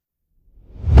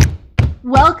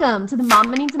Welcome to the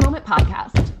Mom Needs a Moment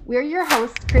podcast. We're your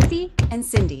hosts, Chrissy and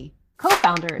Cindy,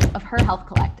 co-founders of Her Health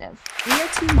Collective. We are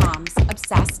two moms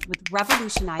obsessed with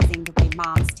revolutionizing the way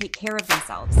moms take care of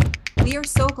themselves. We are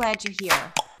so glad you're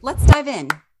here. Let's dive in.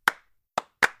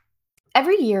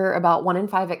 Every year, about 1 in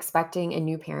 5 expecting and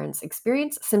new parents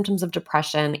experience symptoms of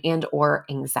depression and/or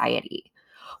anxiety.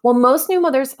 While most new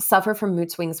mothers suffer from mood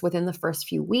swings within the first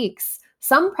few weeks,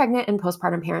 some pregnant and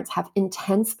postpartum parents have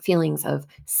intense feelings of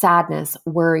sadness,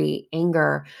 worry,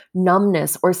 anger,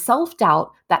 numbness, or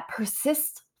self-doubt that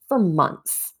persists for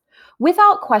months.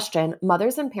 Without question,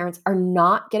 mothers and parents are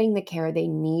not getting the care they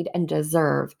need and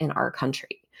deserve in our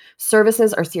country.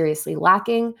 Services are seriously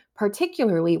lacking,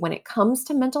 particularly when it comes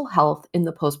to mental health in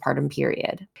the postpartum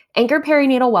period. Anchor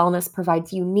Perinatal Wellness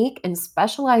provides unique and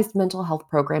specialized mental health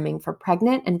programming for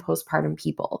pregnant and postpartum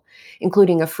people,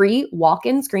 including a free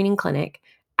walk-in screening clinic,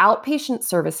 outpatient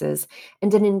services,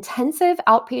 and an intensive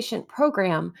outpatient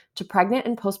program to pregnant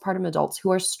and postpartum adults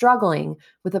who are struggling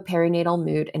with a perinatal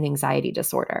mood and anxiety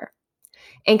disorder.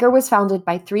 Anchor was founded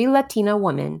by 3 Latina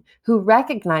women who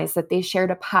recognized that they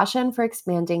shared a passion for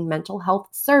expanding mental health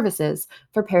services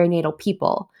for perinatal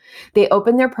people. They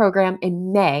opened their program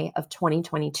in May of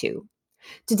 2022.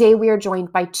 Today, we are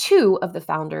joined by 2 of the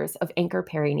founders of Anchor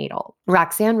Perinatal,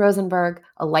 Roxanne Rosenberg,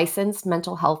 a licensed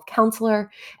mental health counselor,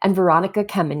 and Veronica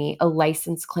Kemeny, a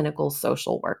licensed clinical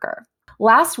social worker.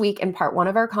 Last week, in part 1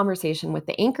 of our conversation with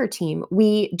the Anchor team,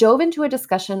 we dove into a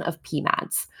discussion of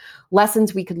PMADs,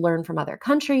 lessons we could learn from other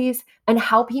countries, and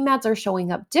how PMADs are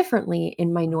showing up differently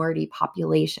in minority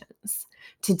populations.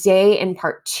 Today, in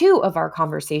part 2 of our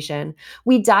conversation,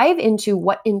 we dive into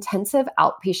what intensive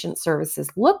outpatient services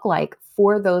look like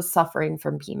for those suffering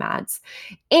from PMADs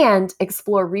and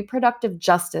explore reproductive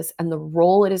justice and the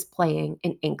role it is playing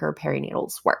in Anchor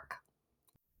Perinatal's work.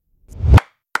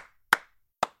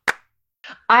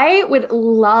 I would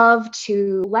love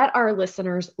to let our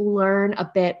listeners learn a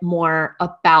bit more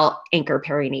about Anchor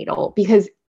Perinatal because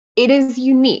it is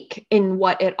unique in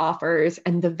what it offers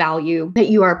and the value that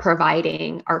you are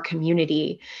providing our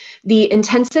community. The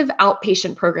intensive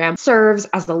outpatient program serves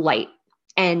as a light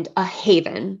and a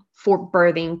haven for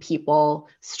birthing people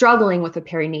struggling with a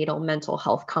perinatal mental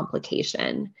health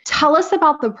complication. Tell us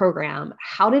about the program.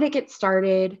 How did it get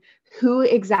started? Who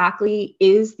exactly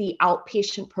is the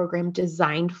outpatient program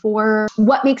designed for?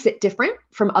 What makes it different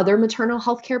from other maternal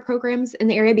health care programs in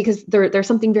the area? Because there's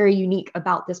something very unique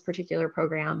about this particular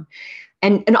program.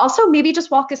 And also maybe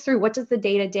just walk us through, what does the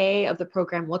day-to-day of the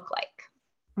program look like?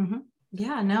 Mm-hmm.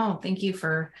 Yeah, no, thank you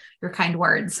for your kind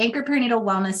words. Anchor Perinatal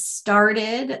Wellness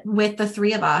started with the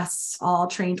 3 of us, all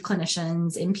trained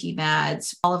clinicians in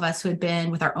PMADs, all of us who had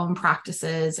been with our own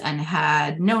practices and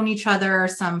had known each other,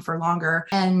 some for longer,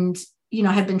 and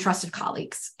had been trusted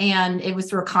colleagues. And it was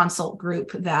through a consult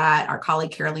group that our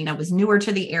colleague Carolina was newer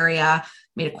to the area,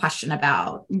 made a question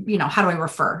about, how do I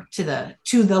refer to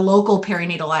the local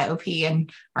perinatal IOP?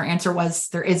 And our answer was,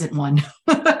 there isn't one.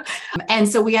 And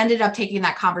so we ended up taking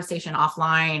that conversation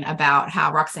offline about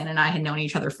how Roxanne and I had known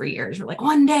each other for years. We're like,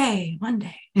 one day.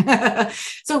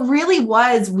 So it really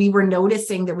we were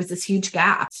noticing there was this huge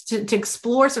gap to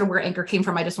explore sort of where Anchor came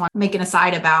from. I just want to make an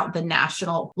aside about the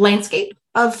national landscape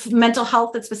of mental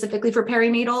health that's specifically for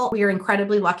perinatal. We are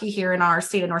incredibly lucky here in our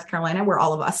state of North Carolina, where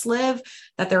all of us live,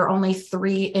 that there are only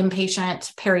 3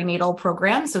 inpatient perinatal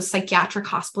programs. So psychiatric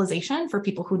hospitalization for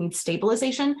people who need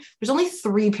stabilization. There's only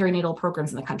 3 perinatal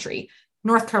programs in the country.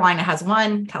 North Carolina has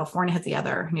 1, California has the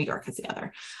other, New York has the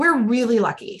other. We're really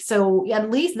lucky. So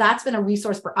at least that's been a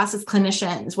resource for us as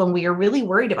clinicians when we are really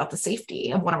worried about the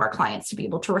safety of one of our clients to be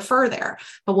able to refer there.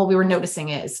 But what we were noticing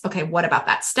is, okay, what about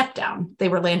that step down? They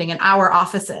were landing in our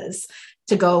offices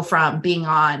to go from being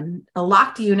on a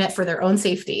locked unit for their own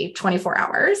safety, 24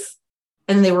 hours,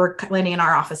 and they were landing in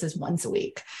our offices once a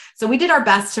week. So we did our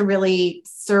best to really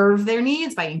serve their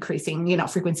needs by increasing,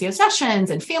 frequency of sessions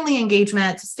and family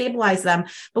engagement to stabilize them.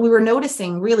 But we were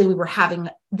noticing really we were having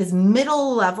this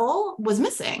middle level was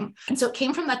missing. And so it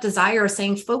came from that desire of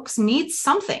saying folks need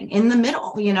something in the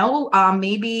middle,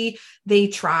 maybe they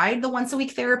tried the once a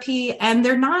week therapy and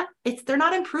they're not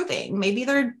improving. Maybe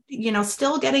they're,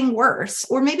 still getting worse,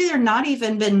 or maybe they're not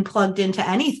even been plugged into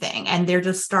anything and they're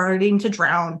just starting to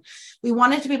drown. We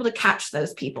wanted to be able to catch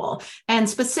those people, and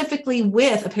specifically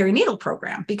with a perinatal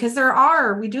program, because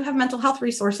we do have mental health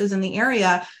resources in the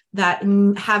area that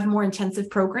have more intensive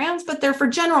programs, but they're for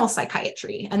general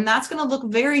psychiatry. And that's going to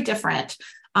look very different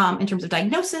in terms of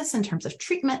diagnosis, in terms of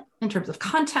treatment, in terms of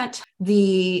content,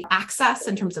 the access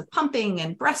in terms of pumping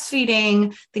and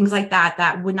breastfeeding, things like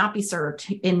that would not be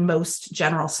served in most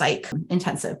general psych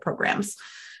intensive programs.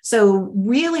 So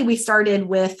really we started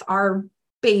with our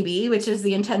baby, which is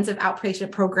the intensive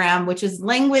outpatient program, which is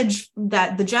language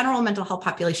that the general mental health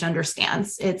population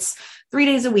understands. It's 3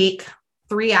 days a week,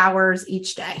 3 hours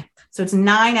each day. So it's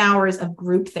 9 hours of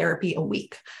group therapy a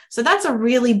week. So that's a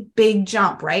really big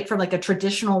jump, right? From like a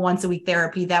traditional once a week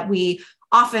therapy that we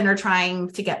often are trying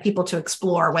to get people to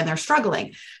explore when they're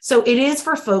struggling. So it is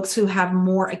for folks who have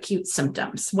more acute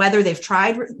symptoms, whether they've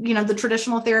tried, the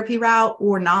traditional therapy route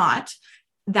or not.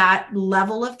 That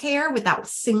level of care with that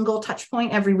single touch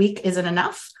point every week isn't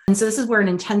enough. And so this is where an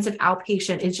intensive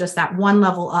outpatient is just that one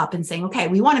level up and saying, okay,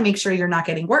 we want to make sure you're not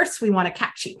getting worse. We want to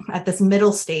catch you at this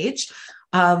middle stage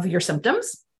of your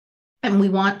symptoms. And we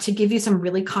want to give you some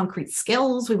really concrete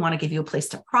skills. We want to give you a place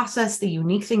to process the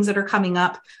unique things that are coming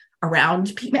up around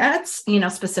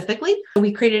PMADs, specifically.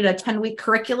 We created a 10-week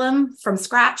curriculum from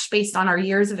scratch based on our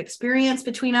years of experience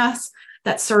between us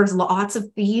that serves lots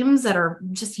of themes that are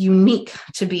just unique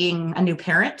to being a new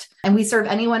parent. And we serve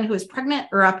anyone who is pregnant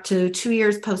or up to 2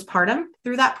 years postpartum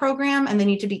through that program. And they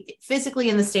need to be physically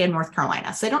in the state of North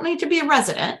Carolina. So they don't need to be a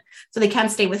resident. So they can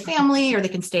stay with family or they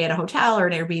can stay at a hotel or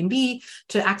an Airbnb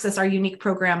to access our unique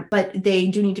program, but they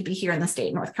do need to be here in the state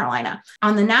of North Carolina.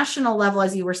 On the national level,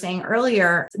 as you were saying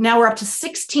earlier, now we're up to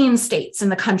 16 states in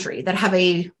the country that have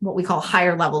what we call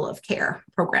higher level of care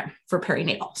program for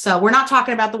perinatal. So we're not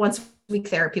talking about the once week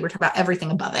therapy. We're talking about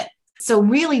everything above it. So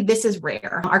really, this is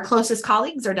rare. Our closest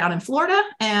colleagues are down in Florida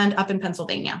and up in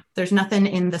Pennsylvania. There's nothing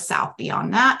in the South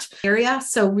beyond that area.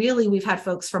 So really, we've had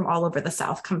folks from all over the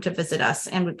South come to visit us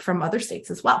and from other states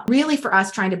as well. Really, for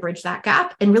us, trying to bridge that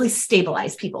gap and really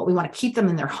stabilize people. We want to keep them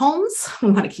in their homes.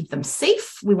 We want to keep them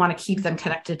safe. We want to keep them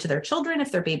connected to their children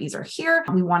if their babies are here.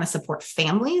 We want to support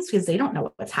families because they don't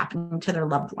know what's happening to their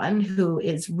loved one who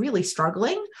is really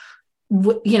struggling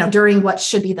during what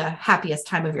should be the happiest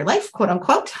time of your life, quote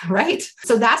unquote, right?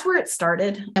 So that's where it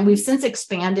started. And we've since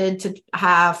expanded to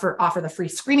offer the free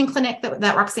screening clinic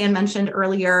that Roxanne mentioned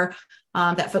earlier,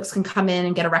 that folks can come in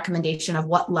and get a recommendation of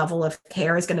what level of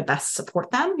care is going to best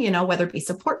support them, whether it be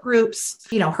support groups,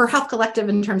 Her Health Collective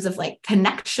in terms of like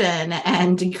connection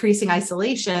and decreasing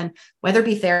isolation, whether it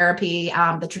be therapy,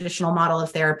 the traditional model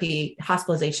of therapy,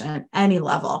 hospitalization, any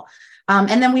level.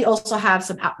 And then we also have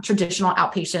some traditional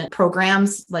outpatient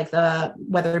programs, like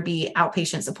whether it be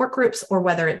outpatient support groups or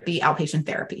whether it be outpatient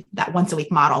therapy, that once a week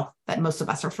model that most of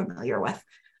us are familiar with.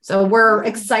 So we're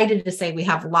excited to say we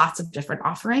have lots of different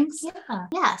offerings.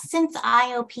 Yeah. Since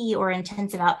IOP or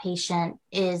intensive outpatient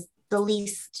is the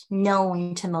least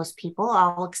known to most people,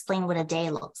 I'll explain what a day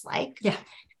looks like. Yeah.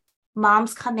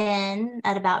 Moms come in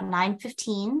at about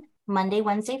 9:15, Monday,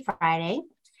 Wednesday, Friday.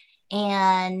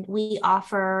 And we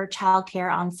offer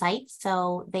childcare on site.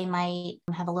 So they might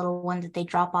have a little one that they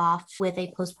drop off with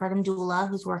a postpartum doula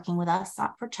who's working with us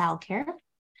for childcare.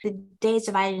 The day is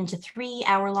divided into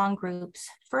 3-hour-long groups.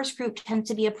 First group tends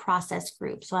to be a process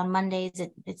group. So on Mondays,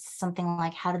 it's something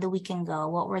like, how did the weekend go?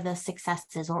 What were the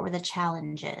successes? What were the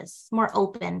challenges? More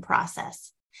open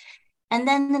process. And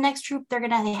then the next group, they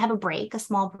have a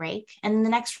small break. And the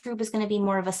next group is going to be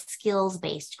more of a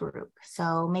skills-based group.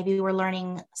 So maybe we're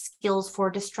learning skills for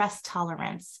distress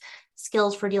tolerance,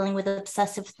 skills for dealing with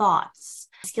obsessive thoughts,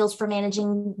 skills for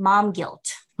managing mom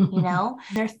guilt,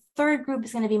 Their third group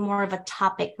is going to be more of a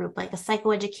topic group, like a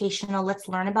psychoeducational, let's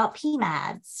learn about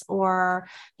PMADs, or,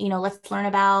 let's learn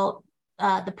about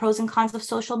the pros and cons of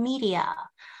social media,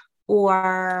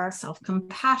 or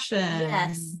self-compassion.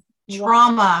 Yes.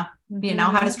 Trauma,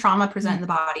 how does trauma present in the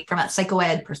body from a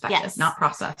psychoed perspective, Yes. not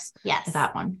process? Yes.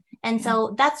 That one. And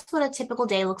so that's what a typical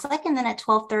day looks like. And then at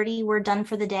 12:30, we're done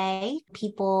for the day.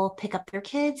 People pick up their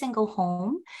kids and go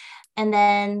home. And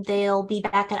then they'll be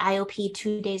back at IOP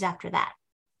 2 days after that.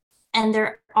 And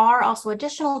there are also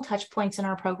additional touch points in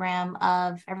our program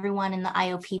of everyone in the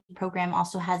IOP program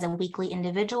also has a weekly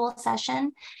individual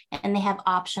session, and they have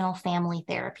optional family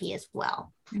therapy as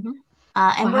well. Mm-hmm.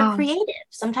 And we're creative.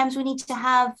 Sometimes we need to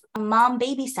have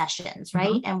mom-baby sessions, right?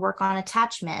 Mm-hmm. And work on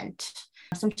attachment.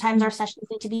 Sometimes our sessions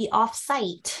need to be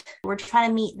off-site. We're trying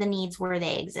to meet the needs where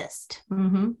they exist.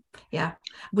 Mm-hmm. Yeah.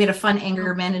 We had a fun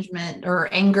anger management or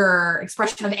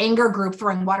expression of anger group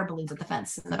throwing water balloons at the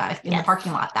fence in the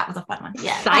parking lot. That was a fun one.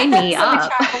 Yeah. Sign me up.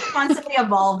 We're constantly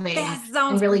evolving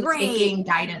and really great. taking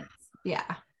guidance. Yeah.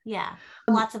 Yeah.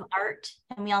 Lots of art.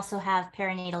 And we also have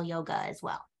perinatal yoga as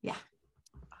well. Yeah.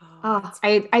 Oh,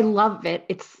 I love it.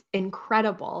 It's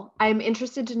incredible. I'm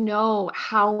interested to know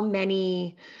how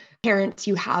many parents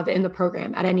you have in the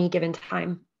program at any given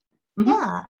time.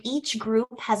 Yeah. Each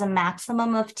group has a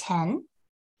maximum of 10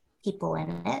 people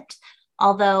in it.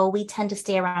 although we tend to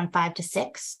stay around 5 to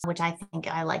 6, which I think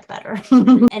I like better.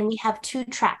 And we have 2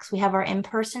 tracks. We have our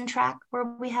in-person track where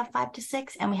we have 5 to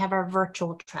 6, and we have our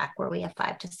virtual track where we have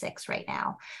 5 to 6 right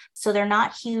now. So they're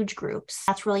not huge groups.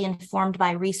 That's really informed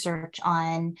by research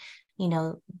on,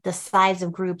 the size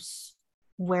of groups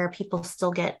where people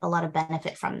still get a lot of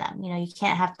benefit from them. You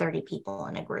can't have 30 people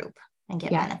in a group and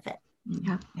get benefit.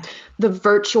 Yeah. The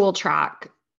virtual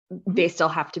track, they still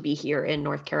have to be here in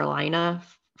North Carolina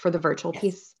for the virtual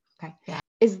piece. Okay. Yeah.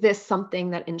 Is this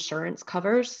something that insurance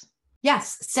covers?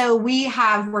 Yes. So we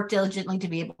have worked diligently to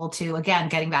be able to, again,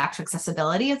 getting back to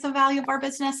accessibility as a value of our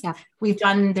business. Yeah.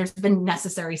 There's been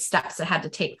necessary steps that had to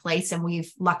take place, and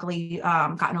we've luckily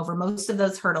gotten over most of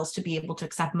those hurdles to be able to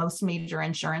accept most major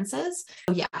insurances.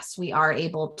 So yes, we're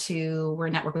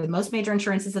in network with most major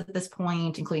insurances at this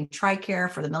point, including TRICARE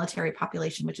for the military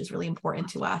population, which is really important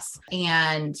to us.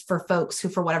 And for folks who,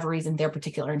 for whatever reason, their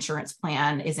particular insurance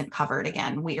plan isn't covered,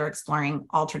 again, we are exploring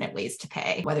alternate ways to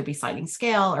pay, whether it be sliding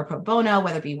scale or pro bono,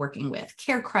 whether it be working with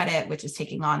Care Credit, which is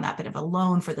taking on that bit of a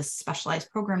loan for this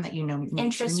specialized program that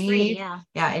interest-free,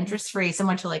 interest-free,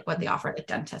 similar to like what they offer at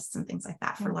dentists and things like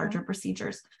that for larger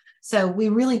procedures. So we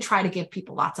really try to give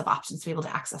people lots of options to be able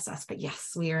to access us. But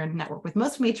yes, we are in network with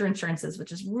most major insurances,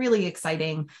 which is really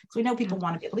exciting because we know people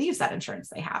want to be able to use that insurance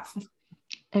they have.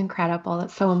 Incredible.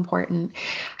 That's so important.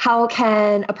 How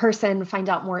can a person find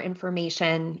out more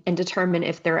information and determine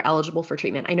if they're eligible for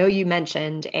treatment? I know you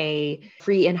mentioned a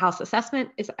free in-house assessment.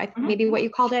 Is maybe what you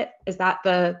called it? Is that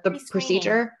the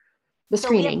procedure? The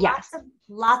screening, yes.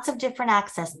 Lots of different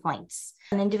access points.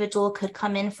 An individual could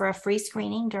come in for a free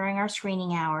screening during our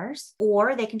screening hours,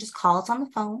 or they can just call us on the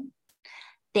phone.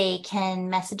 They can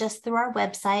message us through our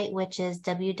website, which is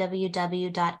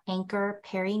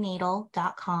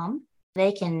www.anchorperinatal.com.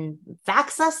 They can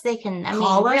fax us. They can,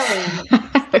 Call us.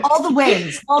 Really, all the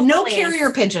ways. No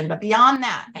carrier pigeon, but beyond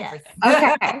that, everything.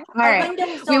 Okay. All right.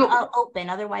 Windows don't open.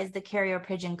 Otherwise, the carrier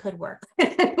pigeon could work.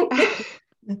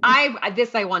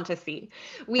 I want to see.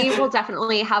 We will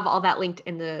definitely have all that linked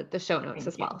in the show notes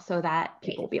as well, so that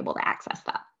people will be able to access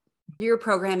that. Your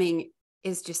programming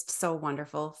is just so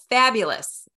wonderful.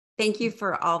 Fabulous. Thank you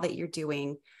for all that you're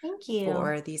doing. Thank you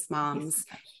for these moms.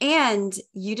 And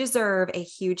you deserve a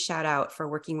huge shout out for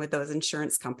working with those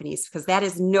insurance companies, because that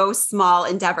is no small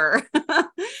endeavor.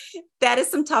 That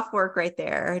is some tough work right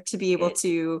there, to be able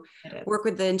to work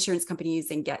with the insurance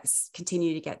companies and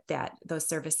continue to get those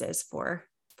services for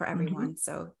everyone.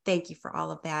 So thank you for all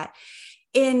of that.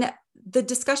 In the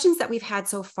discussions that we've had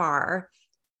so far,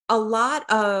 a lot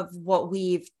of what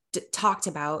we've talked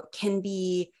about can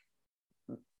be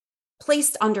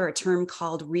placed under a term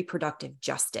called reproductive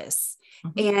justice.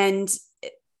 And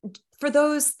for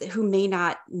those who may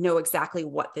not know exactly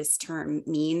what this term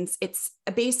means, it's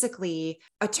basically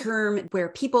a term where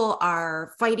people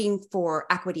are fighting for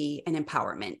equity and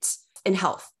empowerment in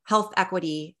health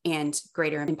equity and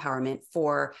greater empowerment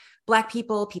for Black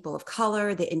people, people of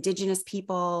color, the Indigenous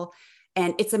people.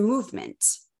 And it's a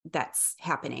movement that's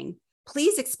happening.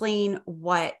 Please explain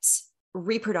what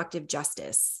reproductive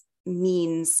justice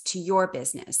means to your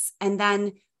business. And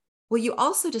then will you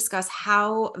also discuss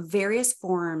how various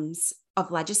forms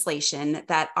of legislation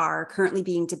that are currently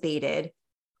being debated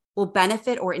will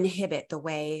benefit or inhibit the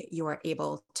way you are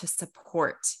able to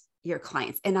support your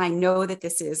clients? And I know that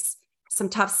this is some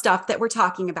tough stuff that we're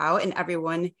talking about, and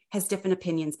everyone has different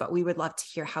opinions, but we would love to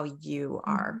hear how you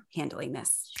are handling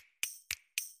this.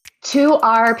 To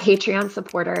our Patreon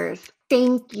supporters,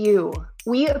 thank you.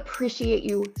 We appreciate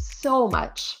you so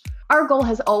much. Our goal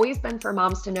has always been for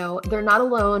moms to know they're not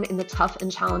alone in the tough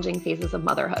and challenging phases of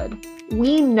motherhood.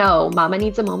 We know Mama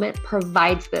Needs a Moment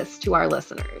provides this to our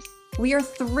listeners. We are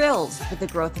thrilled with the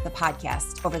growth of the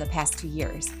podcast over the past 2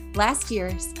 years. Last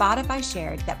year, Spotify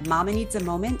shared that Mama Needs a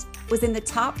Moment was in the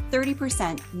top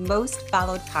 30% most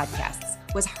followed podcasts,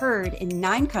 was heard in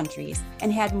 9 countries,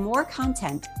 and had more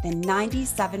content than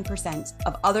 97%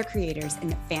 of other creators in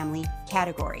the family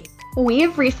category. We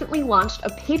have recently launched a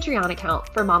Patreon account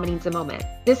for Mama Needs a Moment.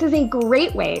 This is a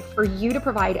great way for you to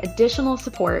provide additional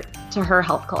support to Her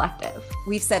Health Collective.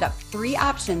 We've set up 3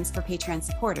 options for Patreon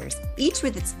supporters, each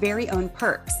with its very own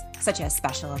perks, such as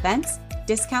special events,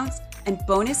 discounts, and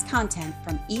bonus content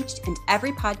from each and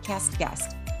every podcast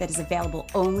guest that is available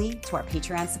only to our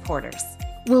Patreon supporters.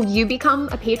 Will you become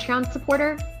a Patreon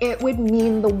supporter? It would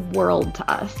mean the world to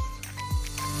us.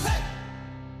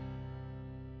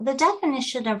 The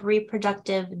definition of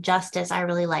reproductive justice I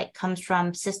really like comes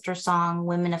from Sister Song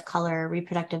Women of Color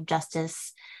Reproductive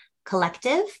Justice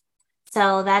Collective.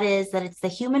 So that it's the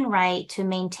human right to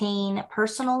maintain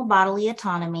personal bodily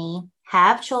autonomy,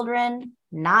 have children,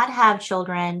 not have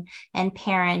children, and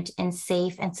parent in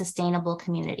safe and sustainable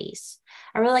communities.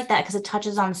 I really like that because it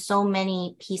touches on so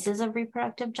many pieces of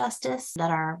reproductive justice that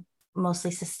are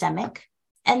mostly systemic.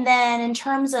 And then in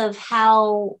terms of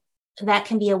how that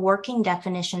can be a working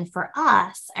definition for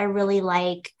us, I really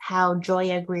like how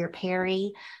Joya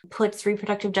Greer-Perry puts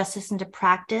reproductive justice into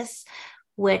practice,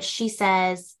 which she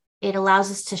says it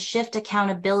allows us to shift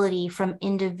accountability from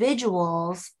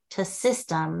individuals to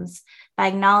systems by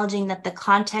acknowledging that the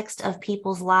context of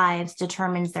people's lives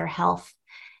determines their health,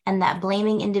 and that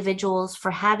blaming individuals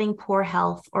for having poor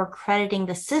health or crediting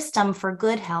the system for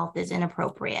good health is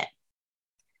inappropriate.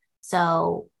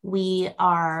 So we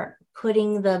are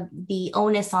putting the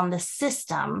onus on the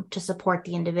system to support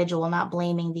the individual, not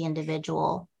blaming the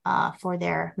individual for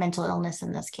their mental illness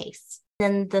in this case.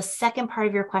 Then the second part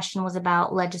of your question was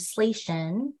about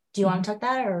legislation. Do you want to talk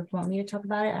that, or do you want me to talk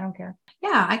about it? I don't care.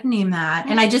 Yeah, I can name that.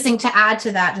 And I just think to add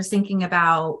to that, just thinking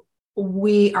about,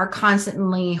 we are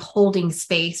constantly holding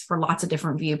space for lots of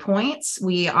different viewpoints.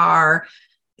 We are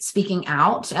speaking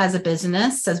out as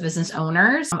business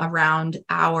owners around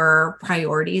our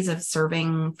priorities of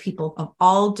serving people of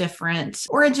all different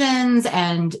origins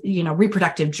and,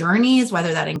 reproductive journeys,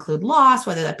 whether that include loss,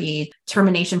 whether that be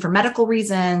termination for medical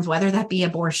reasons, whether that be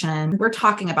abortion. We're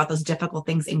talking about those difficult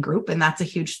things in group. And that's a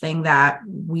huge thing that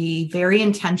we very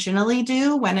intentionally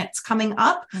do when it's coming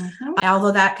up,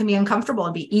 although that can be uncomfortable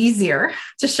and be easier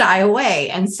to shy away.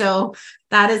 And so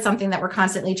that is something that we're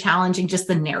constantly challenging, just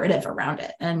the narrative around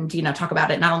it, and, talk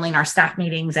about it not only in our staff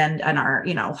meetings and our,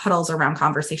 huddles around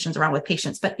conversations around with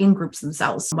patients, but in groups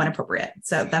themselves when appropriate.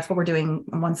 So that's what we're doing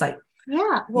on one site.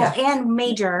 Yeah. Well, and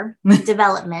major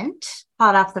development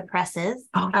hot off the presses,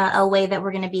 a way that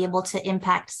we're going to be able to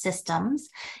impact systems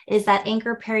is that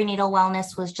Anchor Perinatal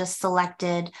Wellness was just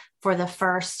selected for the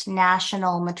first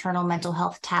National Maternal Mental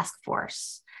Health Task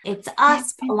Force. It's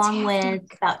us along with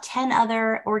about 10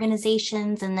 other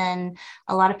organizations, and then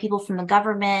a lot of people from the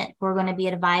government who are going to be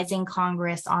advising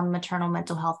Congress on maternal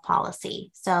mental health policy.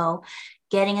 So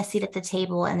getting a seat at the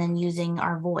table and then using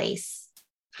our voice,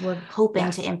 we're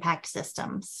hoping to impact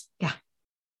systems. Yeah.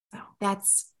 So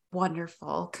that's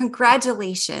wonderful.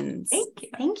 Congratulations. Thank you.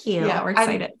 Thank you. Yeah, we're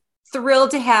excited. I'm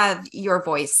thrilled to have your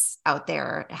voice out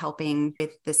there helping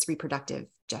with this reproductive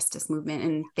justice movement.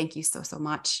 And thank you so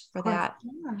much for that.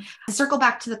 Yeah. To circle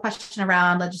back to the question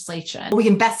around legislation, we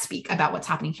can best speak about what's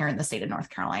happening here in the state of North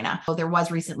Carolina. So there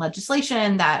was recent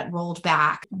legislation that rolled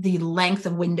back the length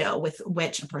of window with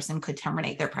which a person could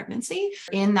terminate their pregnancy.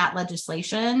 In that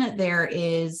legislation, there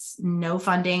is no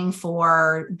funding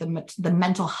for the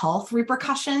mental health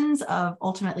repercussions of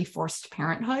ultimately forced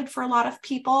parenthood for a lot of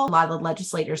people. A lot of the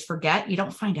legislators forget you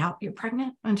don't find out you're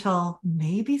pregnant until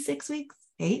maybe 6 weeks.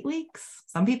 8 weeks,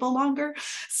 some people longer.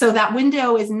 So that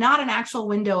window is not an actual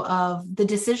window of the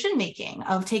decision making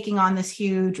of taking on this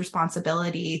huge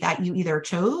responsibility that you either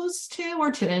chose to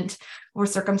or didn't, or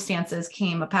circumstances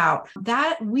came about.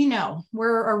 That we know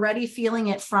we're already feeling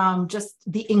it from just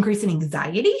the increase in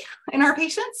anxiety in our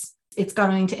patients. It's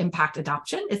going to impact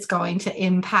adoption. It's going to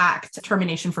impact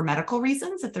termination for medical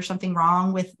reasons. If there's something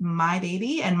wrong with my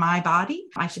baby and my body,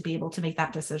 I should be able to make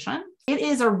that decision. It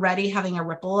is already having a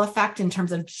ripple effect in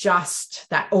terms of just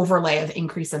that overlay of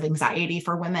increase of anxiety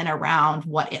for women around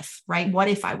what if, right? What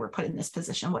if I were put in this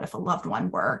position? What if a loved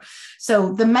one were?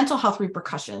 So the mental health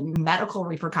repercussions, medical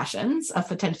repercussions of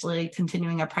potentially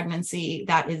continuing a pregnancy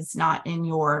that is not in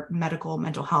your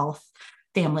mental health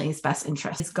family's best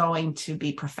interest is going to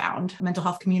be profound. Mental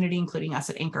health community, including us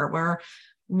at Anchor, we're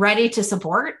ready to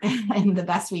support in the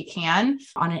best we can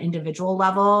on an individual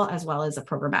level as well as a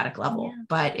programmatic level. Yeah.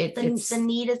 But the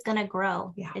need is going to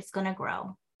grow. Yeah. It's going to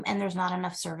grow. And there's not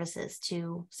enough services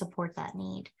to support that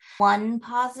need. One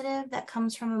positive that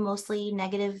comes from a mostly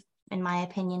negative, in my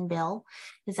opinion, bill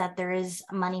is that there is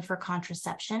money for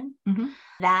contraception. Mm-hmm.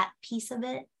 That piece of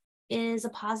it is a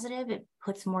positive. It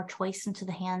puts more choice into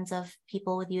the hands of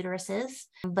people with uteruses,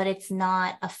 but it's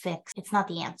not a fix. It's not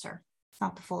the answer. It's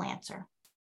not the full answer.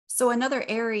 So another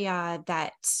area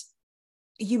that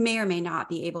you may or may not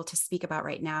be able to speak about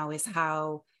right now is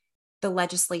how the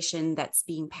legislation that's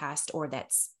being passed or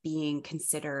that's being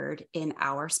considered in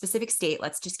our specific state,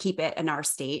 let's just keep it in our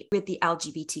state, with the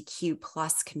LGBTQ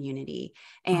plus community.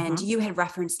 And you had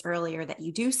referenced earlier that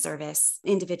you do service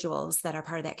individuals that are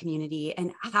part of that community.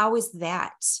 And how is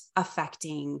that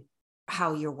affecting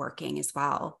how you're working as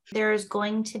well? There's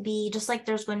going to be, just like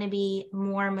there's going to be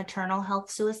more maternal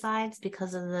health suicides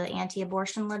because of the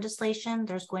anti-abortion legislation,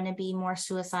 there's going to be more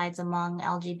suicides among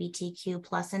LGBTQ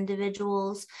plus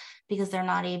individuals because they're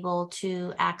not able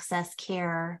to access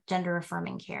care, gender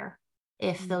affirming care,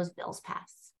 if those bills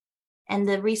pass. And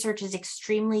the research is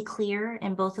extremely clear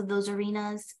in both of those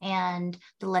arenas, and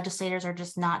the legislators are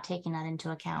just not taking that into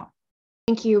account.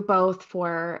 Thank you both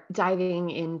for diving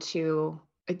into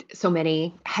so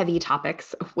many heavy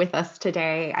topics with us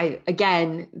today.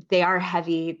 Again, they are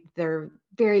heavy. They're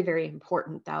very, very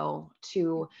important, though,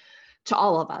 to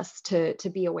all of us to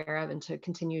be aware of and to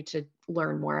continue to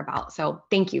learn more about. So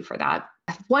thank you for that.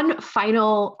 One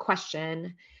final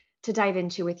question to dive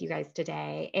into with you guys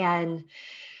today. And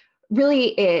really,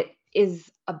 it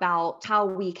is about how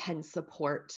we can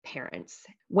support parents.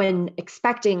 When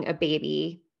expecting a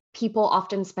baby, people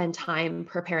often spend time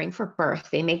preparing for birth.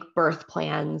 They make birth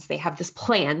plans. They have this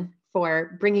plan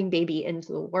for bringing baby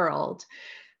into the world.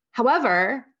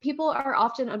 However, people are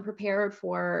often unprepared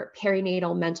for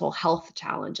perinatal mental health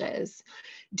challenges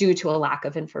due to a lack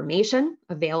of information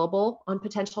available on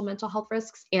potential mental health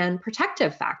risks and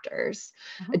protective factors.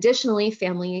 Additionally,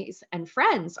 families and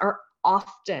friends are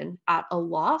often at a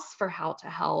loss for how to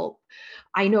help.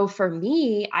 I know for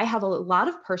me, I have a lot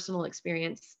of personal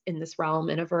experience in this realm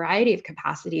in a variety of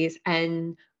capacities,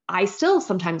 and I still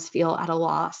sometimes feel at a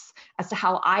loss as to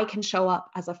how I can show up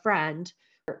as a friend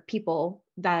for people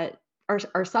that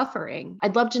are suffering.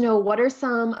 I'd love to know, what are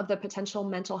some of the potential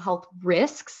mental health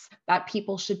risks that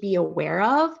people should be aware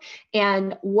of?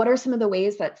 And what are some of the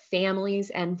ways that families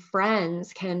and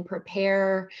friends can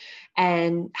prepare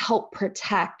and help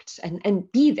protect and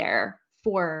be there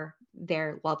for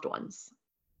their loved ones?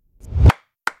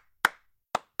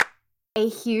 A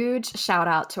huge shout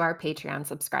out to our Patreon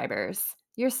subscribers.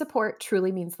 Your support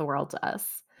truly means the world to us.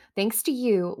 Thanks to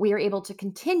you, we are able to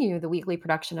continue the weekly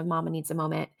production of Mama Needs a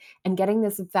Moment and getting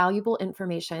this valuable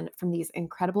information from these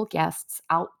incredible guests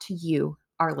out to you,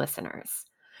 our listeners.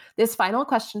 This final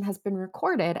question has been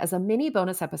recorded as a mini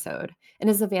bonus episode and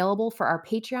is available for our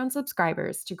Patreon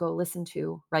subscribers to go listen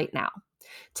to right now.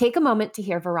 Take a moment to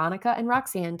hear Veronica and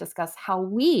Roxanne discuss how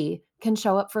we can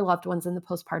show up for loved ones in the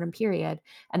postpartum period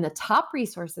and the top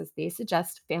resources they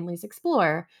suggest families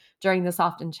explore during this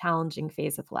often challenging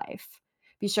phase of life.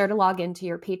 Be sure to log into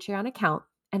your Patreon account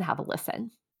and have a listen.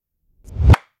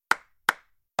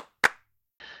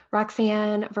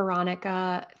 Roxanne,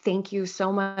 Veronica, thank you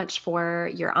so much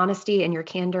for your honesty and your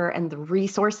candor and the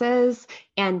resources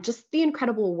and just the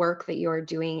incredible work that you are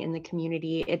doing in the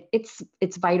community.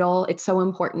 It's vital. It's so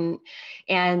important.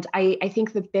 And I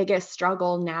think the biggest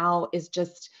struggle now is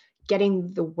just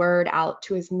getting the word out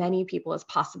to as many people as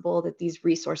possible that these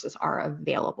resources are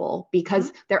available,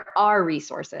 because there are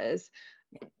resources.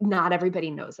 Not everybody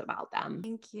knows about them.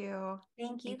 Thank you.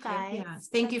 Thank you, guys. Yes.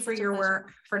 Thank you for your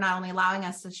work, for not only allowing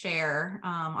us to share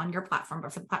on your platform,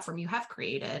 but for the platform you have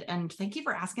created. And thank you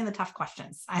for asking the tough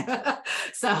questions.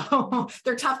 So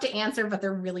they're tough to answer, but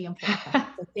they're really important.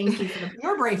 So thank you for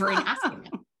your bravery in asking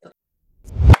them.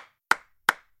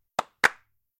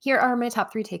 Here are my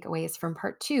top 3 takeaways from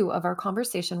part 2 of our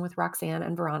conversation with Roxanne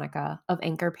and Veronica of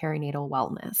Anchor Perinatal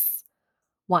Wellness.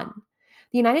 1.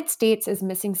 The United States is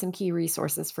missing some key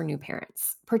resources for new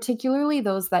parents, particularly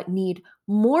those that need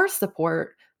more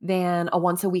support than a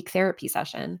once-a-week therapy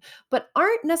session, but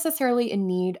aren't necessarily in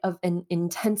need of an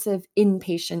intensive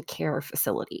inpatient care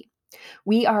facility.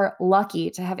 We are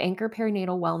lucky to have Anchor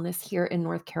Perinatal Wellness here in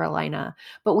North Carolina,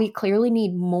 but we clearly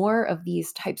need more of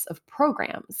these types of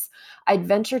programs. I'd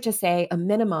venture to say a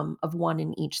minimum of 1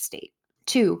 in each state.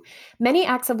 2, many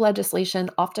acts of legislation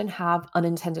often have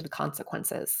unintended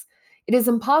consequences. It is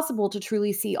impossible to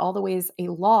truly see all the ways a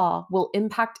law will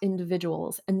impact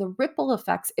individuals and the ripple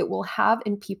effects it will have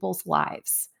in people's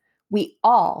lives. We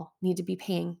all need to be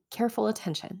paying careful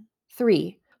attention.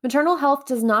 3, maternal health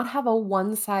does not have a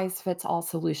one-size-fits-all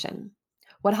solution.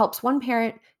 What helps one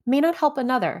parent may not help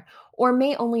another, or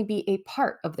may only be a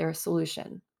part of their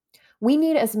solution. We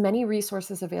need as many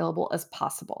resources available as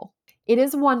possible. It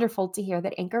is wonderful to hear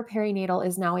that Anchor Perinatal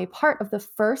is now a part of the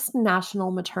first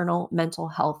National Maternal Mental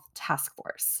Health Task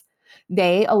Force.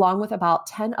 They, along with about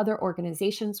 10 other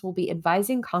organizations, will be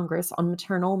advising Congress on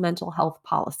maternal mental health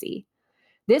policy.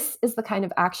 This is the kind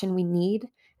of action we need,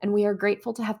 and we are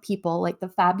grateful to have people like the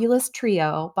fabulous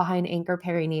trio behind Anchor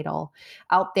Perinatal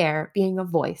out there being a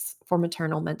voice for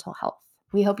maternal mental health.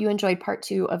 We hope you enjoyed part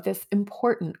 2 of this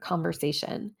important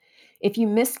conversation. If you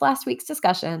missed last week's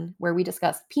discussion, where we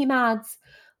discussed PMADs,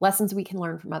 lessons we can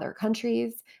learn from other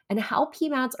countries, and how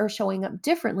PMADs are showing up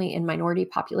differently in minority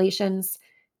populations,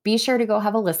 be sure to go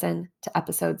have a listen to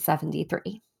episode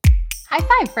 73. High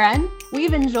five, friend.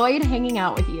 We've enjoyed hanging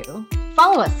out with you.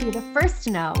 Follow us so you're the first to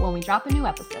know when we drop a new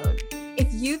episode.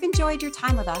 If you've enjoyed your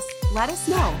time with us, let us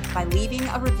know by leaving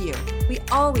a review. We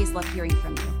always love hearing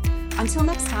from you. Until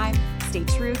next time, stay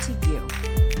true to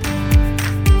you.